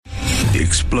The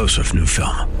explosive new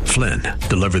film, Flynn,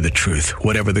 deliver the truth,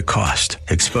 whatever the cost,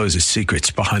 exposes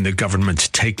secrets behind the government's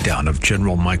takedown of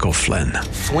General Michael Flynn.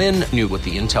 Flynn knew what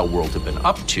the intel world had been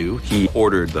up to. He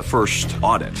ordered the first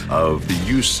audit of the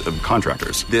use of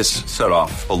contractors. This set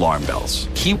off alarm bells.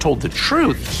 He told the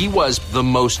truth. He was the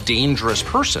most dangerous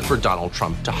person for Donald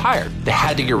Trump to hire. They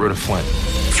had to get rid of Flynn.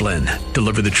 Flynn,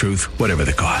 deliver the truth, whatever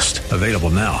the cost. Available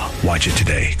now. Watch it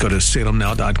today. Go to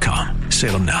salemnow.com.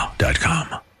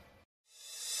 salemnow.com.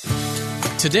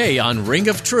 Today on Ring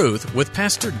of Truth with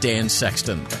Pastor Dan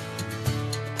Sexton.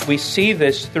 We see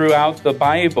this throughout the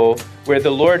Bible, where the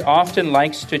Lord often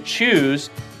likes to choose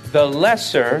the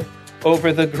lesser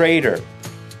over the greater,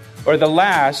 or the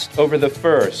last over the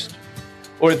first,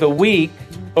 or the weak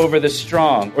over the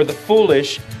strong, or the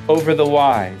foolish over the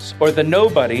wise, or the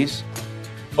nobodies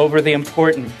over the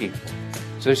important people.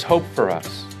 So there's hope for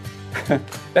us.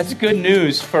 That's good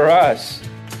news for us.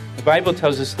 The Bible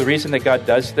tells us the reason that God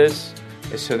does this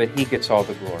is so that He gets all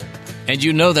the glory. And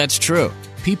you know that's true.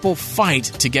 People fight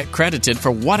to get credited for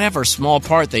whatever small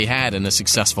part they had in a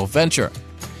successful venture.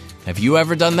 Have you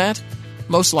ever done that?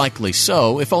 Most likely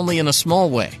so, if only in a small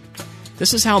way.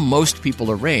 This is how most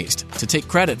people are raised, to take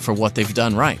credit for what they've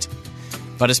done right.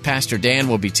 But as Pastor Dan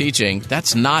will be teaching,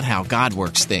 that's not how God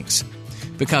works things.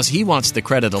 Because He wants the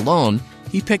credit alone,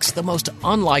 He picks the most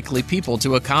unlikely people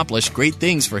to accomplish great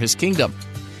things for His kingdom.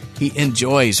 He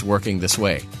enjoys working this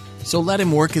way. So let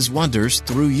Him work His wonders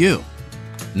through you.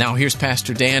 Now here's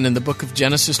Pastor Dan in the book of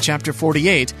Genesis chapter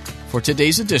 48 for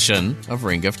today's edition of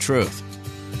Ring of Truth.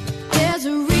 There's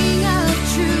a ring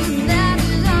of truth that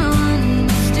is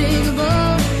unmistakable,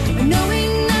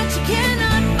 knowing that you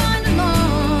cannot find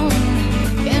alone.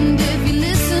 And if you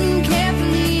listen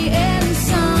carefully, and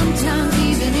sometimes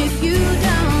even if you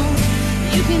don't,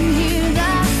 you can hear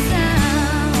that sound.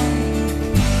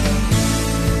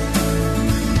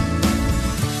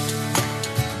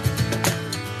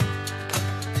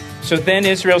 So then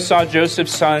Israel saw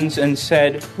Joseph's sons and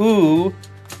said, "Who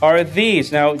are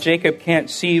these?" Now Jacob can't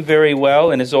see very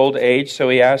well in his old age, so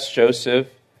he asked Joseph,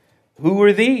 "Who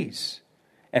are these?"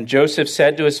 And Joseph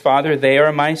said to his father, "They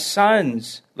are my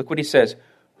sons." Look what he says,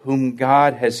 "whom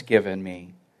God has given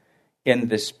me in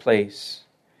this place."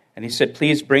 And he said,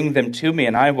 "Please bring them to me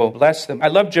and I will bless them." I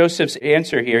love Joseph's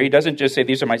answer here. He doesn't just say,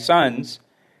 "These are my sons."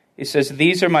 He says,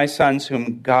 "These are my sons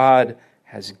whom God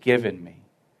has given me."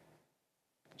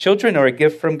 Children are a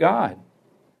gift from God.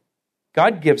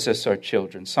 God gives us our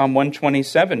children. Psalm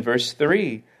 127, verse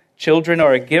 3. Children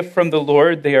are a gift from the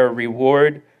Lord. They are a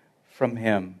reward from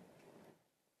Him.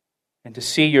 And to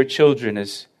see your children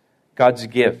as God's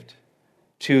gift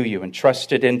to you,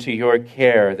 entrusted into your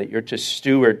care, that you're to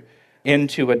steward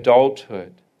into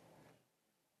adulthood.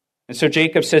 And so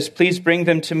Jacob says, "Please bring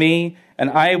them to me, and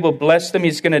I will bless them."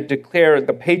 He's going to declare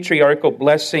the patriarchal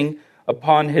blessing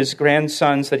upon his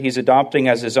grandsons that he's adopting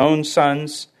as his own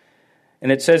sons.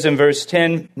 And it says in verse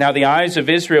 10, "Now the eyes of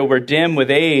Israel were dim with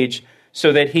age,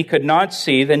 so that he could not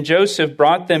see. Then Joseph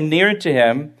brought them near to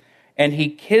him, and he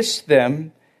kissed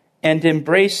them and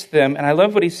embraced them." And I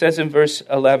love what he says in verse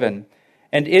 11.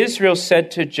 "And Israel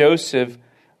said to Joseph,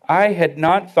 I had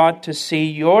not thought to see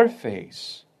your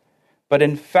face, but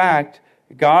in fact,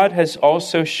 God has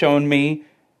also shown me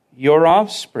your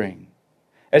offspring."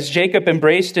 As Jacob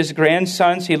embraced his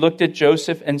grandsons, he looked at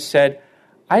Joseph and said,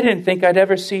 "I didn't think I'd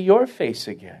ever see your face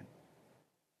again.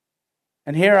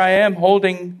 And here I am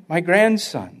holding my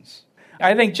grandsons."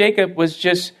 I think Jacob was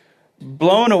just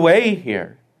blown away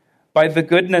here by the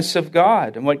goodness of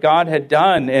God and what God had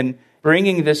done in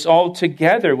bringing this all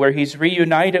together, where he's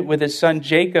reunited with his son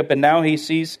Jacob, and now he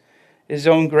sees his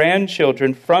own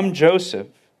grandchildren from Joseph.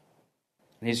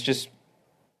 And he's just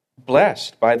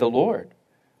blessed by the Lord.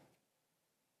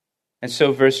 And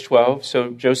so verse 12, so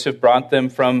Joseph brought them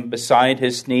from beside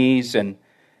his knees, and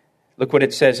look what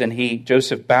it says, and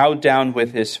Joseph bowed down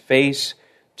with his face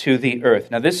to the earth.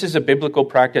 Now this is a biblical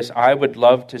practice I would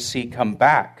love to see come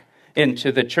back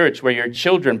into the church, where your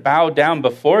children bow down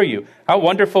before you. How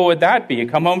wonderful would that be? You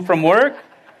come home from work,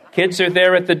 kids are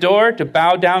there at the door to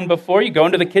bow down before you. Go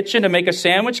into the kitchen to make a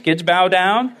sandwich, kids bow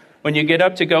down. When you get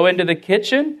up to go into the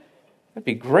kitchen, that'd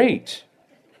be great.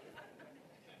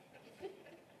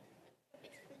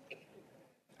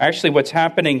 Actually, what's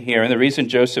happening here, and the reason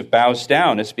Joseph bows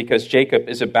down, is because Jacob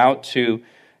is about to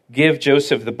give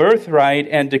Joseph the birthright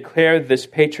and declare this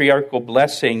patriarchal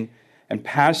blessing and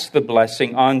pass the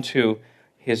blessing on to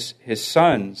his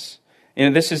sons.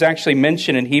 And this is actually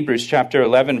mentioned in Hebrews chapter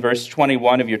 11, verse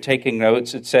 21, if you're taking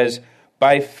notes. It says,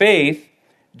 "By faith,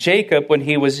 Jacob, when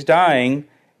he was dying,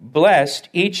 blessed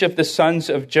each of the sons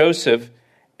of Joseph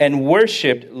and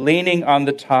worshipped leaning on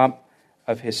the top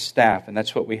of his staff. And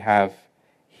that's what we have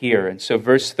here. And so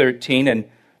verse 13, and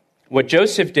what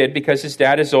Joseph did, because his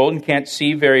dad is old and can't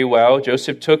see very well,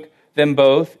 Joseph took them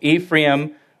both,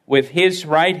 Ephraim with his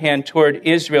right hand toward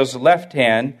Israel's left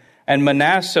hand, and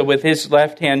Manasseh with his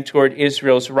left hand toward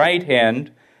Israel's right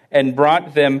hand, and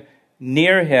brought them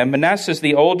near him. Manasseh is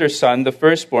the older son, the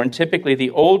firstborn. Typically, the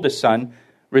oldest son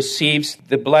receives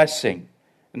the blessing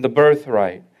and the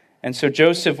birthright. And so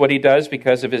Joseph, what he does,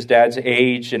 because of his dad's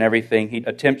age and everything, he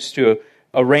attempts to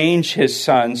arrange his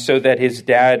son so that his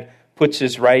dad puts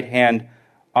his right hand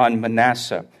on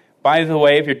Manasseh. By the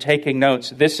way, if you're taking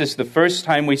notes, this is the first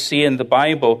time we see in the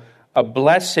Bible a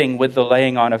blessing with the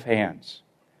laying on of hands.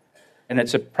 And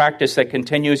it's a practice that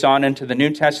continues on into the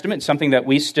New Testament, something that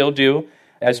we still do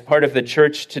as part of the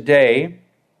church today.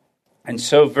 And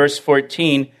so verse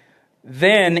 14,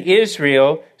 then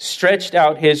Israel stretched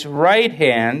out his right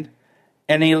hand,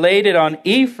 and he laid it on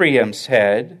Ephraim's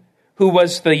head, who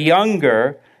was the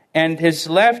younger, and his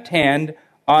left hand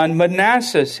on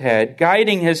Manasseh's head,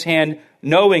 guiding his hand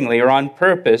knowingly or on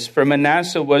purpose, for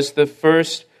Manasseh was the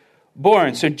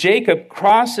firstborn. So Jacob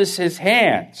crosses his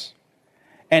hands,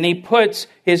 and he puts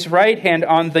his right hand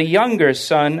on the younger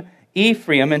son,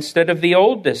 Ephraim, instead of the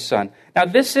oldest son. Now,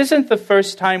 this isn't the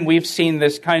first time we've seen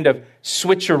this kind of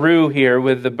switcheroo here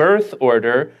with the birth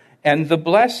order and the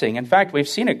blessing. In fact, we've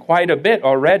seen it quite a bit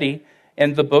already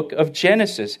in the book of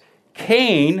Genesis.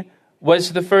 Cain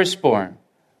was the firstborn,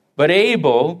 but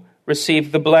Abel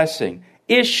received the blessing.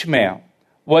 Ishmael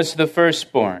was the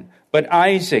firstborn, but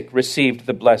Isaac received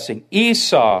the blessing.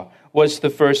 Esau was the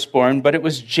firstborn, but it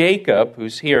was Jacob,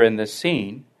 who's here in the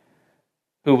scene,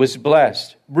 who was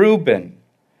blessed. Reuben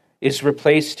is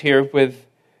replaced here with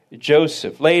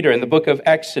Joseph. Later in the book of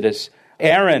Exodus,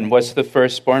 Aaron was the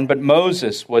firstborn, but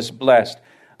Moses was blessed.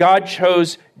 God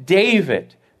chose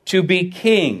David to be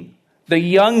king, the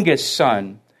youngest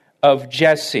son of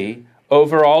Jesse,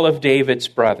 over all of David's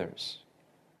brothers.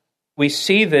 We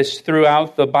see this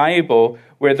throughout the Bible,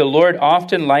 where the Lord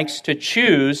often likes to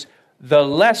choose the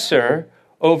lesser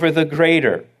over the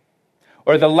greater,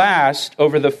 or the last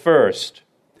over the first,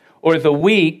 or the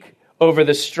weak over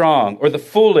the strong, or the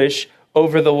foolish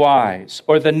over the wise,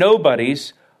 or the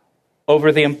nobodies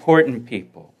over the important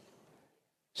people.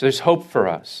 So there's hope for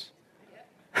us.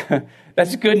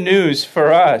 That's good news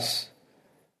for us.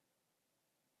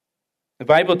 The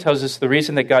Bible tells us the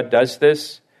reason that God does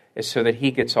this is so that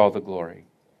he gets all the glory.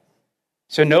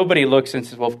 So nobody looks and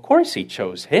says, well, of course he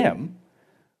chose him,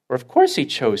 or of course he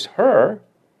chose her.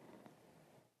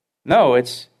 No,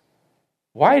 it's,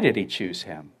 why did he choose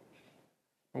him?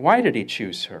 Why did he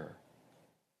choose her?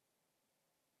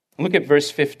 Look at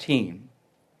verse 15.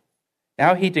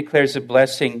 Now he declares a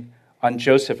blessing on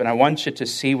Joseph, and I want you to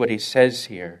see what he says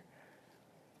here.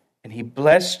 And he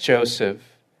blessed Joseph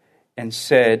and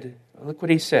said, look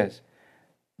what he says,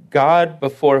 God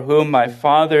before whom my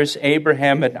fathers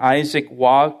Abraham and Isaac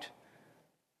walked,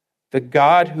 the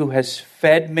God who has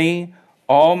fed me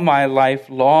all my life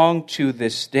long to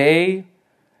this day,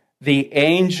 the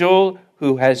angel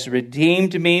who has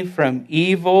redeemed me from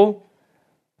evil,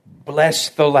 bless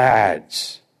the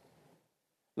lads.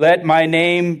 Let my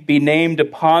name be named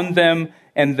upon them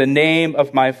and the name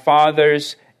of my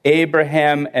fathers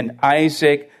Abraham and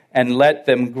Isaac, and let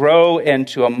them grow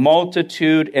into a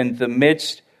multitude in the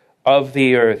midst of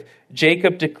the earth.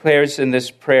 Jacob declares in this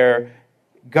prayer,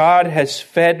 God has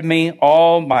fed me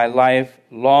all my life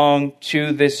long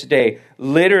to this day.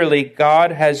 Literally,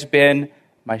 God has been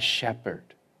my shepherd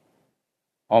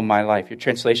all my life. Your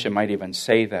translation might even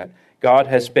say that. God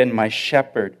has been my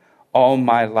shepherd all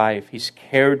my life. He's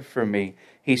cared for me.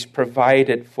 He's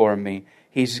provided for me.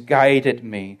 He's guided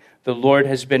me. The Lord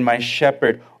has been my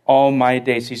shepherd all my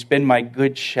days. He's been my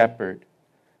good shepherd.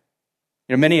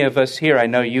 You know, many of us here, I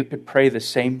know you could pray the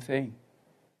same thing.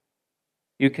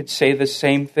 You could say the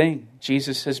same thing.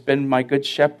 Jesus has been my good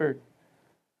shepherd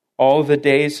all the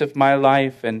days of my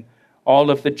life, and all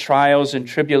of the trials and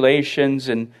tribulations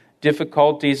and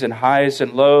difficulties and highs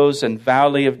and lows and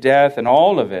valley of death and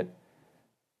all of it.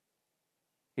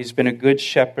 He's been a good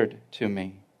shepherd to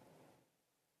me.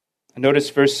 Notice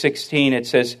verse 16, it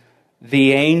says,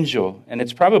 the angel, and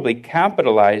it's probably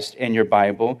capitalized in your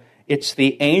Bible. It's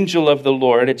the angel of the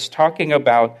Lord. It's talking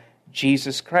about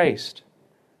Jesus Christ.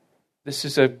 This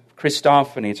is a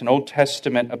Christophany. It's an Old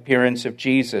Testament appearance of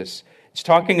Jesus. It's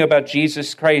talking about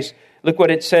Jesus Christ. Look what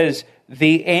it says,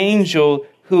 the angel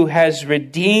who has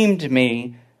redeemed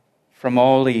me from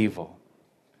all evil.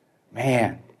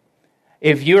 Man,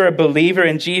 if you're a believer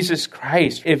in Jesus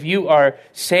Christ, if you are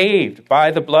saved by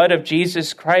the blood of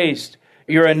Jesus Christ,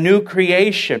 you're a new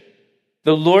creation.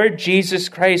 The Lord Jesus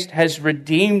Christ has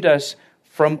redeemed us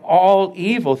from all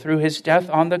evil through his death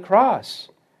on the cross.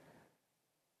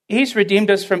 He's redeemed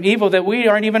us from evil that we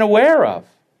aren't even aware of,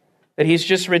 that he's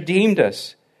just redeemed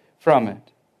us from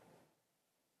it.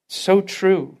 So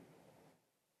true.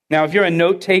 Now, if you're a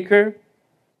note taker,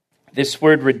 this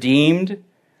word redeemed,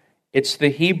 it's the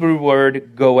Hebrew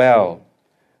word goel.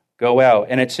 Goel.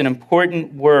 And it's an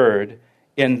important word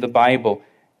in the Bible.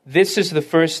 This is the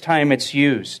first time it's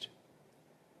used.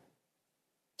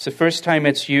 It's the first time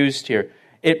it's used here.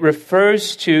 It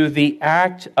refers to the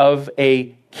act of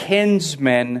a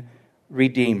kinsman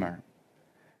redeemer.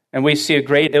 And we see a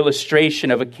great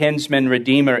illustration of a kinsman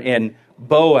redeemer in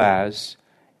Boaz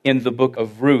in the book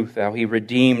of Ruth, how he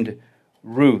redeemed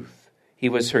Ruth. He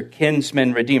was her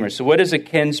kinsman redeemer. So what is a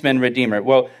kinsman redeemer?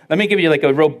 Well, let me give you like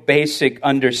a real basic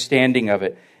understanding of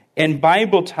it. In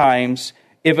Bible times,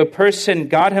 if a person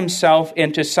got himself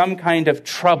into some kind of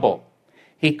trouble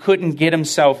he couldn't get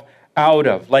himself out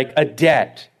of, like a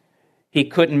debt he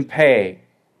couldn't pay,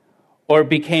 or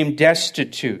became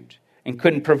destitute and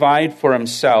couldn't provide for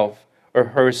himself or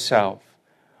herself,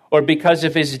 or because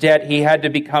of his debt he had to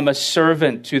become a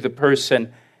servant to the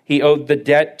person he owed the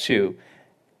debt to,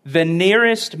 the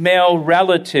nearest male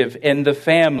relative in the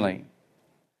family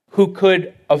who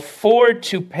could afford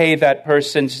to pay that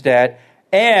person's debt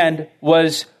and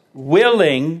was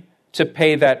willing to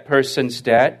pay that person's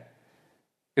debt,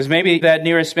 because maybe that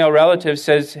nearest male relative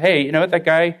says, hey, you know what, that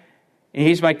guy,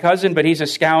 he's my cousin, but he's a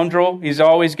scoundrel. He's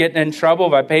always getting in trouble.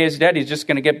 If I pay his debt, he's just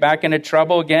going to get back into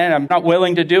trouble again. I'm not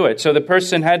willing to do it. So the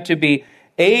person had to be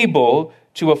able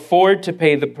to afford to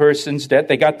pay the person's debt.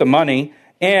 They got the money,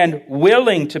 and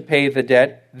willing to pay the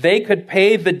debt. They could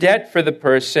pay the debt for the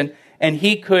person, and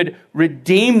he could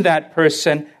redeem that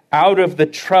person out of the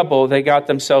trouble they got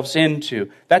themselves into.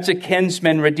 That's a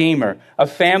kinsman redeemer, a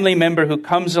family member who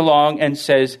comes along and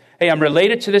says, hey, I'm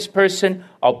related to this person,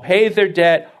 I'll pay their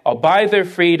debt, I'll buy their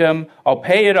freedom, I'll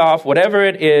pay it off, whatever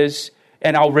it is,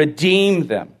 and I'll redeem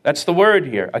them. That's the word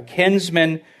here, a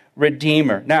kinsman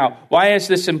redeemer. Now, why is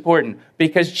this important?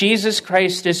 Because Jesus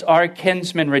Christ is our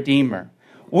kinsman redeemer.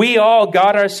 We all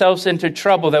got ourselves into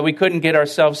trouble that we couldn't get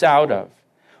ourselves out of.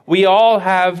 We all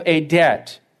have a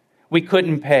debt we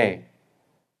couldn't pay,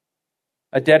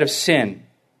 a debt of sin.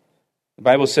 The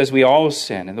Bible says we all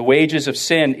sin, and the wages of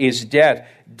sin is death.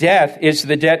 Death is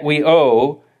the debt we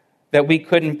owe that we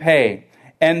couldn't pay.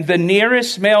 And the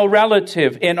nearest male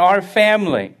relative in our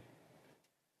family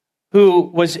who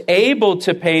was able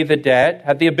to pay the debt,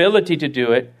 had the ability to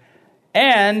do it,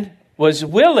 and was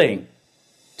willing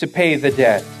to pay the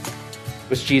debt,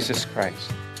 was Jesus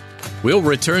Christ. We'll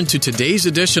return to today's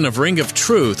edition of Ring of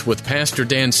Truth with Pastor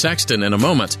Dan Sexton in a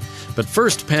moment. But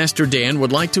first, Pastor Dan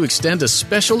would like to extend a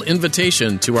special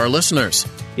invitation to our listeners.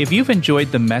 If you've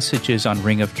enjoyed the messages on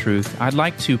Ring of Truth, I'd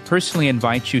like to personally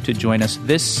invite you to join us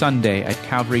this Sunday at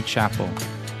Calvary Chapel.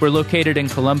 We're located in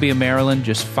Columbia, Maryland,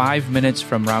 just 5 minutes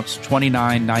from routes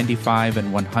 29, 95,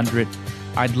 and 100.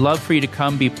 I'd love for you to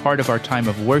come be part of our time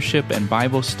of worship and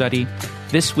Bible study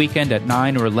this weekend at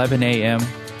 9 or 11 a.m.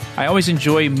 I always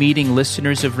enjoy meeting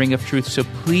listeners of Ring of Truth, so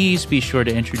please be sure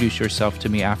to introduce yourself to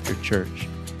me after church.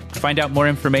 To find out more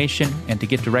information and to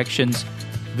get directions,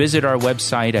 visit our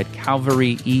website at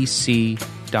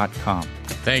calvaryec.com.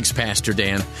 Thanks, Pastor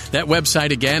Dan. That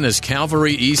website again is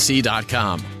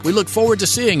calvaryec.com. We look forward to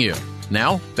seeing you.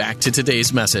 Now, back to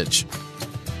today's message.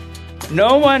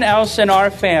 No one else in our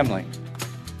family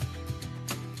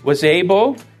was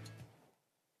able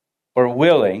or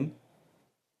willing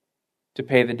to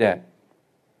pay the debt.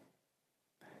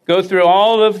 Go through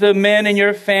all of the men in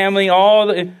your family,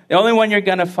 the only one you're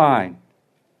going to find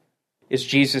is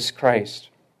Jesus Christ,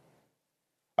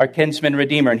 our kinsman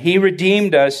redeemer. And he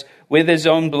redeemed us with his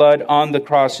own blood on the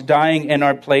cross, dying in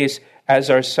our place as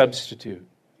our substitute.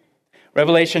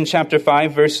 Revelation chapter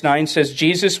 5, verse 9 says,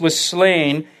 Jesus was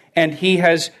slain and he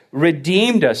has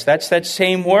redeemed us. That's that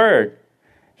same word.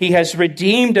 He has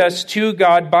redeemed us to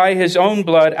God by his own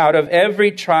blood out of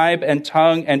every tribe and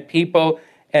tongue and people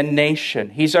and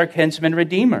nation. He's our kinsman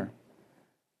redeemer,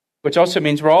 which also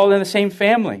means we're all in the same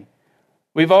family.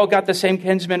 We've all got the same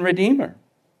kinsman redeemer.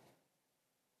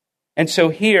 And so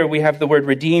here we have the word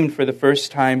redeemed for the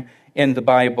first time in the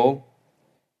Bible,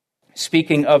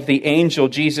 speaking of the angel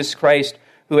Jesus Christ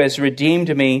who has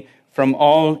redeemed me from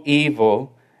all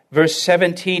evil. Verse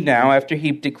 17 now, after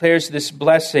he declares this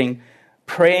blessing,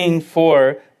 praying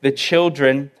for the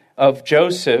children of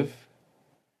Joseph.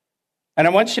 And I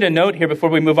want you to note here before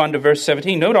we move on to verse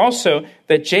 17, note also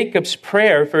that Jacob's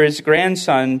prayer for his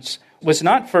grandsons was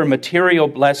not for material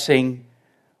blessing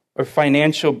or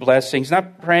financial blessings,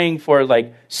 not praying for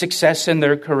like success in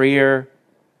their career.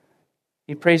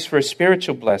 He prays for a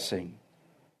spiritual blessing.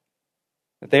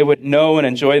 that they would know and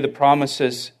enjoy the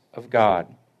promises of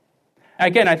God.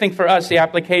 Again, I think for us, the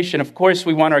application, of course,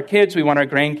 we want our kids, we want our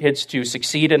grandkids to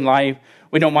succeed in life.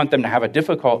 We don't want them to have a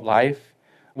difficult life.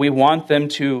 We want them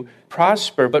to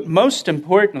prosper. But most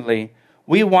importantly,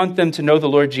 we want them to know the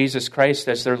Lord Jesus Christ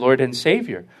as their Lord and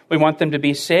Savior. We want them to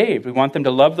be saved. We want them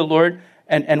to love the Lord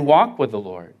and walk with the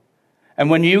Lord. And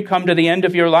when you come to the end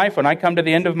of your life, when I come to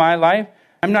the end of my life,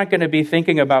 I'm not going to be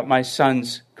thinking about my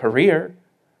son's career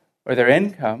or their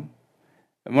income.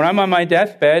 And when I'm on my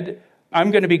deathbed,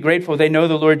 I'm going to be grateful they know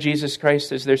the Lord Jesus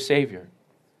Christ as their Savior.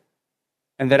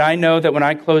 And that I know that when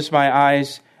I close my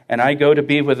eyes and I go to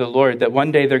be with the Lord, that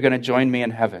one day they're going to join me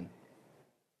in heaven.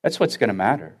 That's what's going to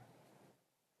matter.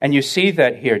 And you see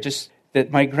that here, just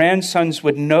that my grandsons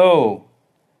would know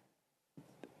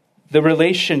the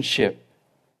relationship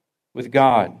with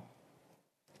God.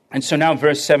 And so now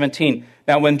verse 17.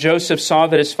 Now when Joseph saw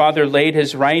that his father laid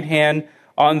his right hand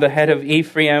on the head of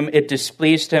Ephraim, it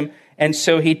displeased him. And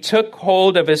so he took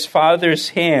hold of his father's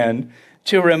hand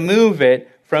to remove it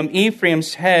from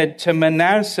Ephraim's head to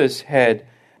Manasseh's head.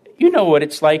 You know what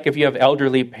it's like if you have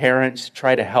elderly parents,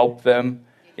 try to help them.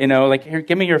 You know, like, here,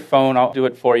 give me your phone, I'll do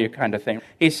it for you kind of thing.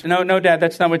 He's, no, Dad,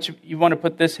 that's not what you want to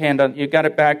put this hand on. You got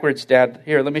it backwards, Dad.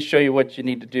 Here, let me show you what you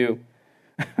need to do.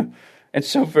 And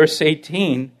so verse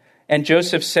 18, and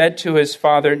Joseph said to his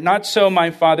father, not so, my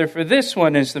father, for this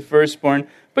one is the firstborn.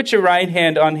 Put your right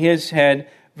hand on his head.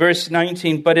 Verse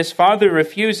 19, but his father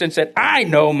refused and said, I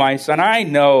know, my son, I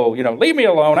know. Leave me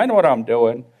alone. I know what I'm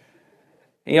doing.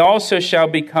 He also shall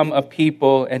become a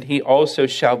people, and he also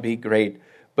shall be great.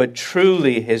 But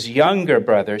truly his younger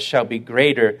brother shall be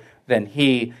greater than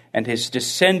he, and his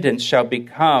descendants shall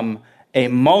become a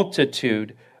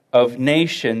multitude of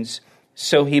nations.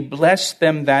 So he blessed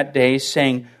them that day,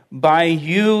 saying, by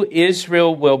you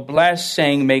Israel will bless,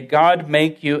 saying, may God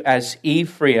make you as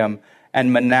Ephraim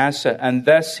and Manasseh. And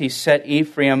thus he set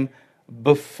Ephraim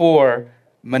before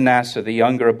Manasseh, the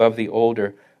younger above the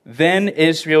older. Then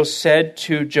Israel said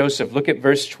to Joseph, look at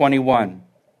verse 21.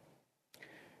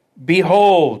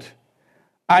 Behold,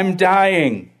 I'm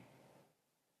dying,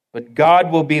 but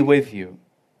God will be with you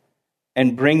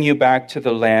and bring you back to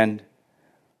the land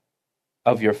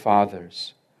of your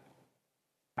fathers.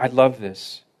 I love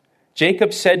this.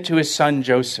 Jacob said to his son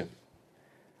Joseph,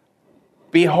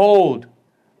 behold,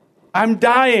 I'm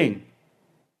dying.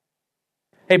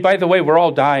 Hey, by the way, we're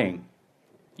all dying.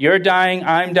 You're dying,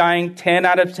 I'm dying. 10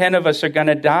 out of 10 of us are going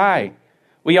to die.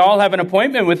 We all have an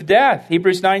appointment with death.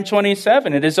 Hebrews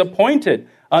 9:27, it is appointed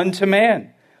unto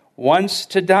man once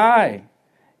to die,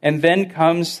 and then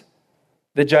comes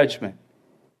the judgment.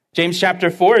 James chapter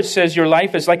 4 says your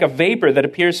life is like a vapor that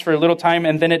appears for a little time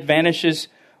and then it vanishes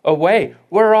away.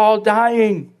 We're all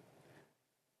dying.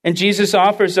 And Jesus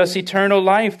offers us eternal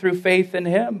life through faith in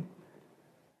him.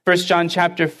 1 John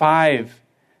chapter 5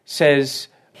 says,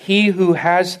 he who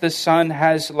has the Son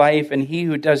has life, and he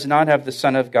who does not have the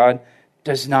Son of God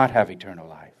does not have eternal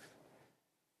life.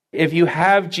 If you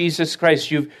have Jesus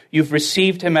Christ, you've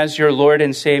received him as your Lord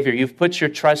and Savior. You've put your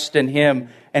trust in him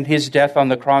and his death on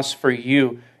the cross for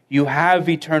you. You have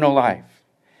eternal life.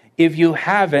 If you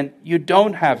haven't, you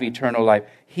don't have eternal life.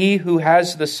 He who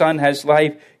has the Son has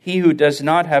life. He who does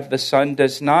not have the Son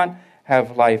does not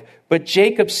have life. But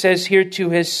Jacob says here to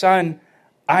his son,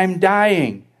 I'm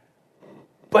dying.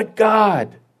 But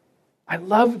God, I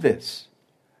love this.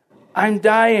 I'm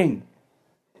dying,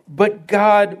 but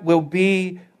God will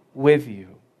be with you.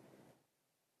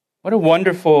 What a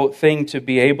wonderful thing to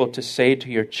be able to say to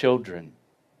your children,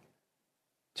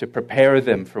 to prepare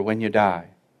them for when you die.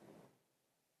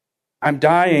 I'm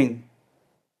dying.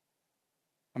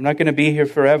 I'm not going to be here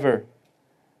forever.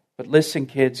 But listen,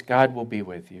 kids, God will be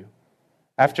with you.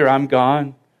 After I'm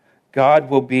gone, God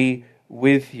will be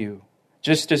with you.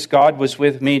 Just as God was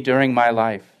with me during my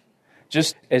life.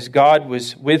 Just as God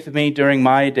was with me during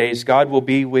my days, God will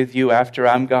be with you after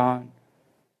I'm gone.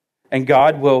 And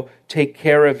God will take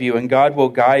care of you, and God will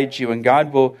guide you, and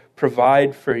God will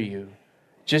provide for you,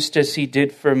 just as he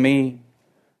did for me.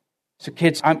 So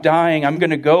kids, I'm dying. I'm going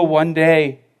to go one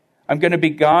day. I'm going to be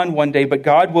gone one day, but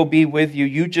God will be with you.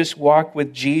 You just walk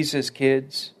with Jesus,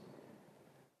 kids.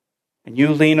 And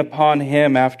you lean upon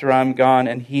him after I'm gone,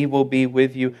 and he will be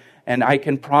with you. And I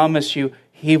can promise you,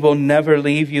 he will never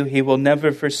leave you. He will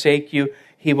never forsake you.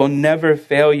 He will never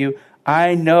fail you.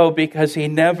 I know because he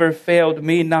never failed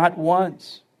me, not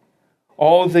once.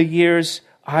 All the years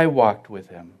I walked with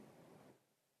him.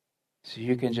 So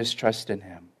you can just trust in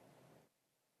him.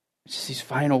 It's these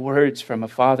final words from a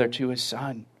father to his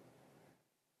son.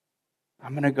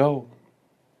 I'm going to go.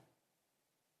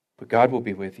 But God will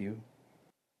be with you.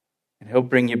 And he'll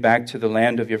bring you back to the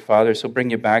land of your fathers. He'll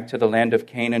bring you back to the land of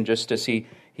Canaan, just as he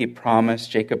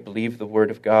promised. Jacob believed the word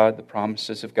of God, the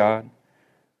promises of God.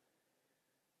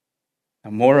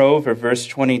 Now, moreover, verse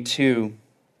 22,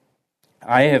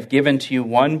 I have given to you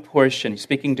one portion,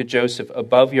 speaking to Joseph,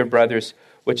 above your brothers,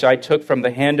 which I took from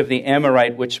the hand of the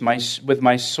Amorite, with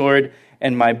my sword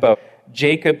and my bow.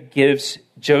 Jacob gives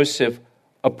Joseph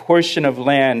a portion of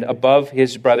land above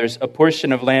his brothers, a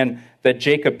portion of land that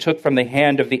Jacob took from the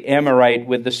hand of the Amorite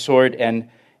with the sword and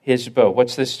his bow.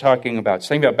 What's this talking about? It's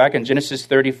talking about back in Genesis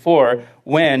 34,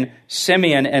 when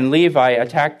Simeon and Levi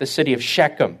attacked the city of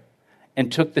Shechem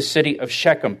and took the city of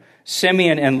Shechem.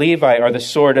 Simeon and Levi are the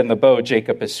sword and the bow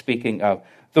Jacob is speaking of.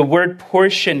 The word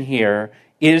portion here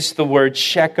is the word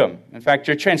Shechem. In fact,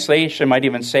 your translation might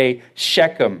even say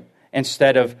Shechem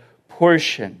instead of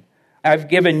portion. I've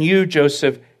given you,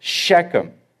 Joseph,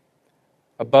 Shechem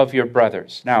above your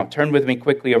brothers. Now, turn with me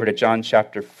quickly over to John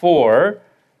chapter 4.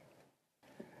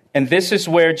 And this is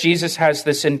where Jesus has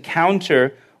this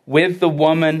encounter with the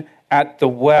woman at the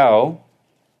well.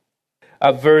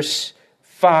 Verse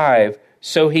 5.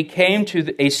 So he came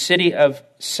to a city of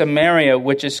Samaria,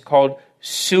 which is called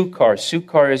Sychar.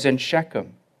 Sychar is in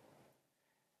Shechem.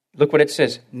 Look what it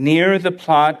says. Near the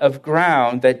plot of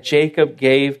ground that Jacob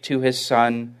gave to his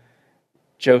son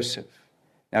Joseph.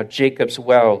 Now Jacob's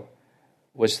well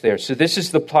was there. So this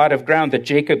is the plot of ground that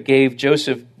Jacob gave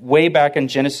Joseph way back in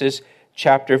Genesis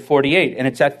chapter 48. And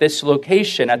it's at this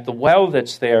location, at the well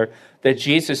that's there, that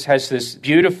Jesus has this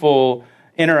beautiful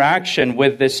interaction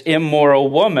with this immoral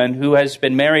woman who has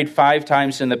been married 5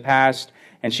 times in the past,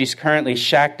 and she's currently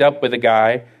shacked up with a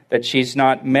guy that she's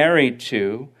not married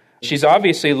to. She's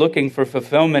obviously looking for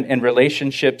fulfillment in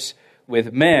relationships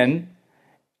with men,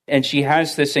 and she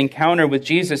has this encounter with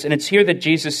Jesus. And it's here that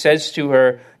Jesus says to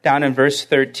her, down in verse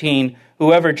 13,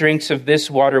 whoever drinks of this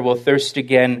water will thirst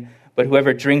again, but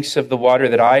whoever drinks of the water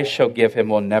that I shall give him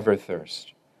will never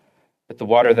thirst. But the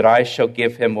water that I shall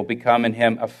give him will become in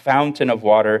him a fountain of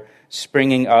water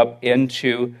springing up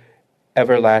into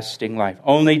everlasting life.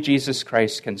 Only Jesus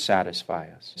Christ can satisfy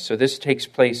us. So this takes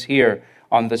place here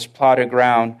on this plot of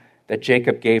ground that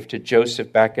Jacob gave to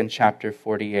Joseph back in chapter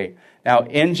 48. Now,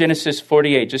 in Genesis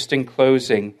 48, just in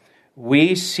closing,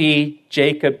 we see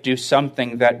Jacob do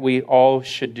something that we all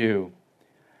should do,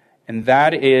 and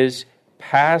that is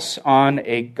pass on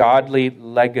a godly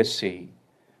legacy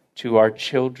to our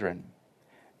children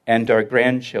and our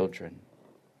grandchildren.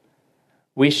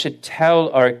 We should tell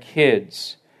our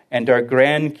kids and our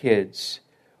grandkids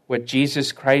what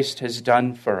Jesus Christ has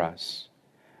done for us,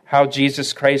 how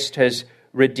Jesus Christ has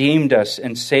redeemed us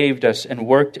and saved us and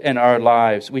worked in our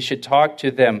lives. We should talk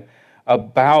to them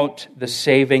about the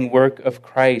saving work of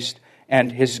Christ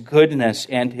and his goodness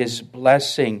and his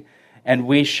blessing. And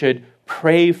we should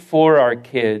pray for our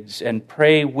kids and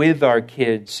pray with our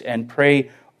kids and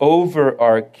pray over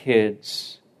our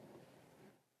kids.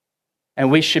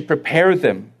 And we should prepare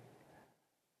them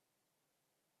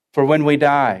for when we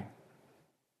die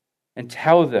and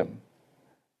tell them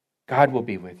God will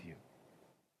be with you.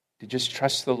 To just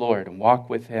trust the Lord and walk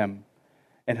with him,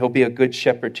 and he'll be a good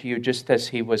shepherd to you just as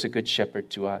he was a good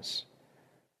shepherd to us.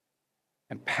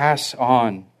 And pass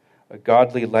on a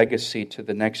godly legacy to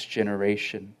the next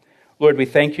generation. Lord, we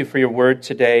thank you for your word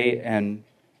today, and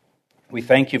we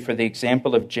thank you for the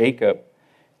example of Jacob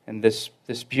and this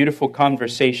beautiful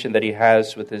conversation that he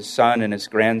has with his son and his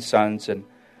grandsons. And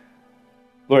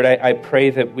Lord, I pray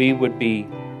that we would be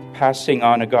passing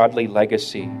on a godly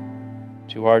legacy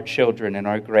to our children and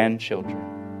our grandchildren.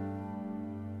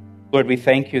 Lord, we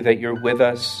thank you that you're with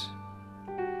us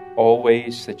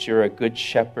always, that you're a good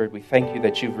shepherd. We thank you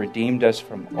that you've redeemed us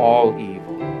from all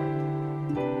evil.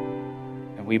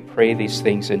 And we pray these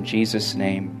things in Jesus'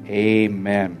 name.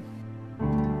 Amen.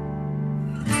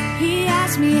 He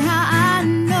asked me how I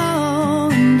know,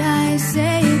 and I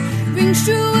say it rings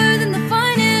truer than the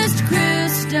finest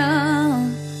crystal.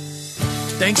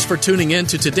 Thanks for tuning in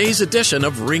to today's edition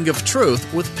of Ring of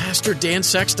Truth with Pastor Dan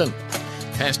Sexton.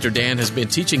 Pastor Dan has been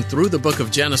teaching through the book of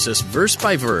Genesis verse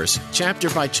by verse, chapter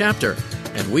by chapter,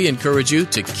 and we encourage you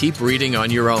to keep reading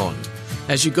on your own.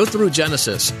 As you go through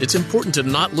Genesis, it's important to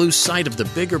not lose sight of the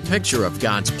bigger picture of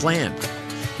God's plan.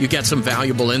 You get some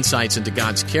valuable insights into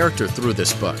God's character through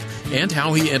this book and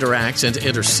how he interacts and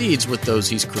intercedes with those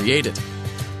he's created.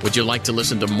 Would you like to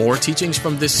listen to more teachings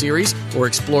from this series or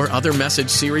explore other message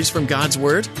series from God's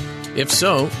Word? If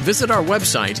so, visit our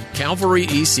website,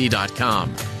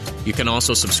 calvaryec.com. You can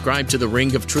also subscribe to the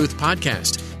Ring of Truth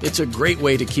podcast. It's a great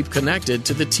way to keep connected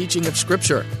to the teaching of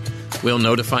Scripture. We'll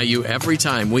notify you every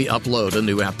time we upload a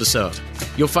new episode.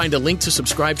 You'll find a link to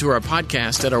subscribe to our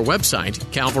podcast at our website,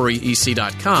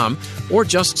 calvaryec.com, or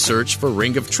just search for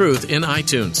Ring of Truth in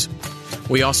iTunes.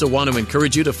 We also want to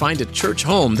encourage you to find a church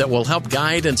home that will help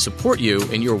guide and support you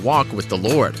in your walk with the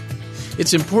Lord.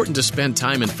 It's important to spend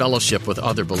time in fellowship with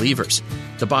other believers.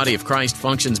 The body of Christ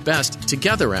functions best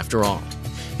together, after all.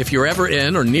 If you're ever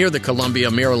in or near the Columbia,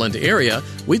 Maryland area,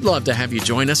 we'd love to have you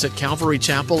join us at Calvary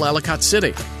Chapel, Ellicott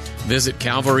City. Visit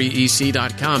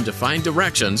calvaryec.com to find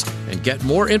directions and get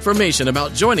more information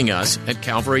about joining us at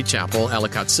Calvary Chapel,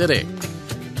 Ellicott City.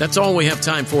 That's all we have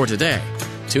time for today.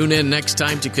 Tune in next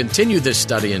time to continue this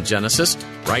study in Genesis,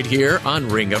 right here on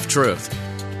Ring of Truth.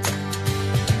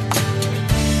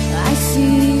 I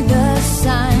see the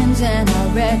signs and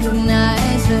I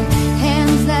recognize the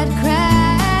hands that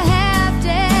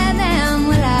crafted them.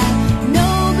 Well, I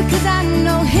know because I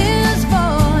know His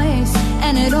voice,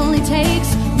 and it only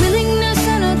takes willingness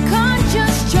and a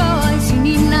conscious choice. You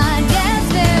need not guess,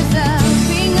 there's a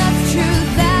ring of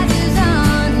truth that is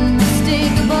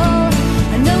unmistakable,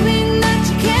 knowing that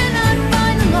you cannot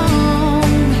find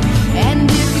alone. And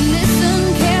if you listen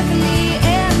carefully,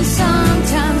 and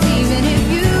sometimes even if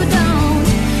you don't,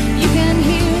 you can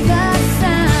hear the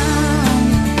sound.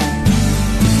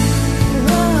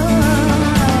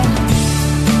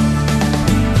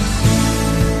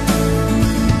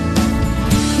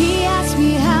 He asked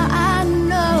me how I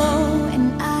know,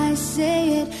 and I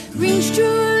say it rings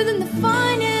truer than the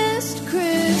finest crystal.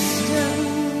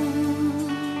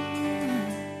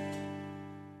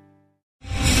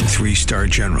 3-star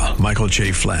General Michael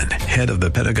J. Flynn, head of the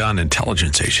Pentagon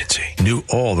Intelligence Agency, knew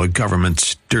all the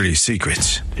government's dirty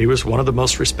secrets. He was one of the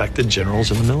most respected generals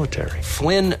in the military.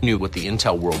 Flynn knew what the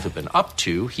intel world had been up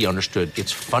to. He understood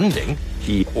its funding.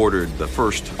 He ordered the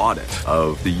first audit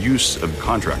of the use of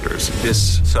contractors.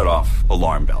 This set off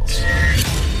alarm bells.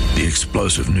 The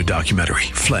explosive new documentary,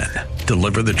 Flynn,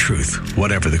 Deliver the Truth,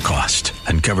 Whatever the Cost,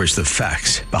 uncovers the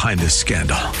facts behind this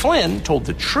scandal. Flynn told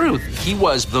the truth. He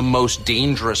was the most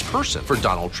dangerous person for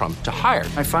Donald Trump to hire.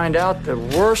 I find out the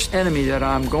worst enemy that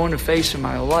I'm going to face in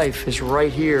my life is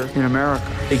right here in America.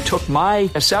 They took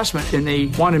my assessment and they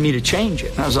wanted me to change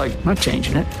it. And I was like, I'm not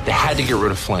changing it. They had to get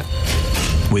rid of Flynn.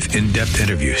 With in-depth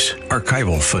interviews,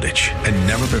 archival footage, and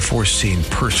never-before-seen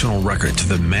personal records of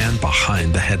the man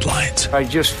behind the headlines. I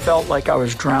just felt like I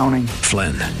was drowning.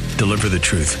 Flynn, Deliver the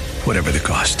Truth, Whatever the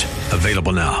Cost.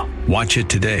 Available now. Watch it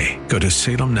today. Go to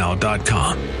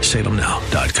salemnow.com.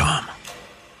 salemnow.com.